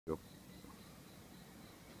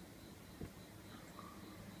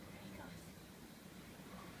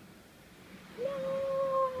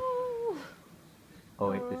Oh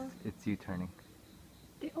wait, it's you turning.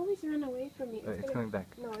 They always run away from me. Oh, it's going back.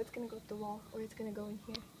 No, it's gonna go up the wall, or it's gonna go in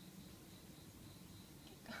here.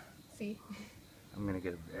 See? I'm gonna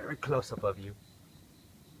get very close above you.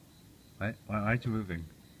 Why aren't you moving?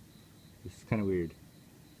 This is kind of weird.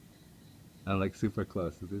 I'm like super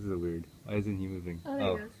close. This is weird. Why isn't he moving? Oh,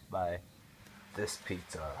 there he goes. Bye. This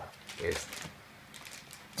pizza is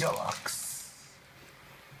deluxe.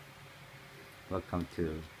 Welcome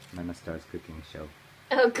to Star's cooking show.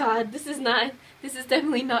 Oh god, this is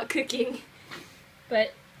definitely not cooking.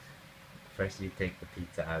 But first you take the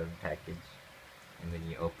pizza out of the package, and then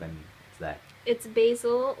you open that. It's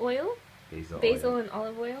basil oil. Basil and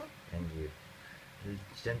olive oil. And you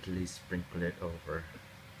gently sprinkle it over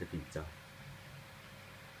the pizza.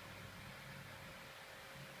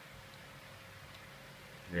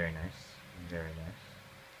 Very nice. Very nice.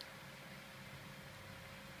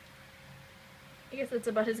 I guess that's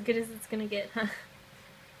about as good as it's gonna get, huh?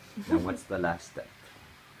 Now what's the last step?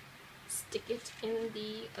 Stick it in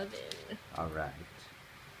the oven. Alright.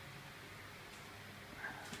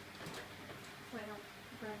 So I don't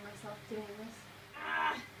burn myself doing this.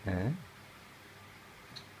 Huh?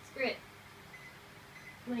 Screw it.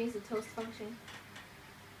 I'm gonna use the toast function.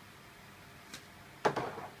 I'm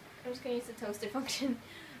just gonna use the toaster function.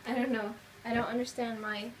 I don't know. I don't understand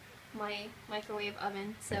my microwave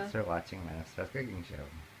oven, so. Thanks for watching Star's cooking show.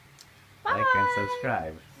 Bye! Like and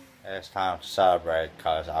subscribe. It's time to celebrate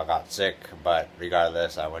because I got sick, but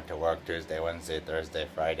regardless, I went to work Tuesday, Wednesday, Thursday,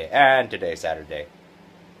 Friday, and today, Saturday.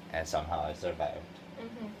 And somehow I survived.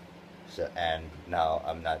 So, and now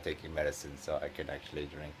I'm not taking medicine, so I can actually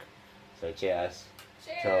drink. So cheers.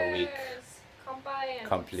 Cheers! To a week Kampai and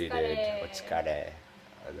completed. otskare. Otskare.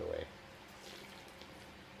 By the way.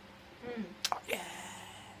 Oh, yeah.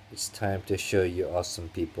 It's time to show you awesome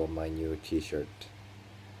people my new t-shirt.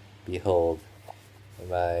 Behold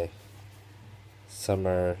my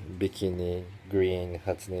summer bikini green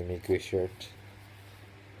Hatsune Miku shirt.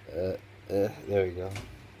 There we go.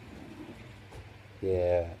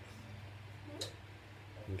 Yeah.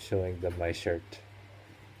 I'm showing them my shirt.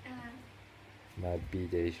 My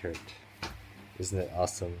B-Day shirt. Isn't it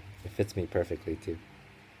awesome? It fits me perfectly too.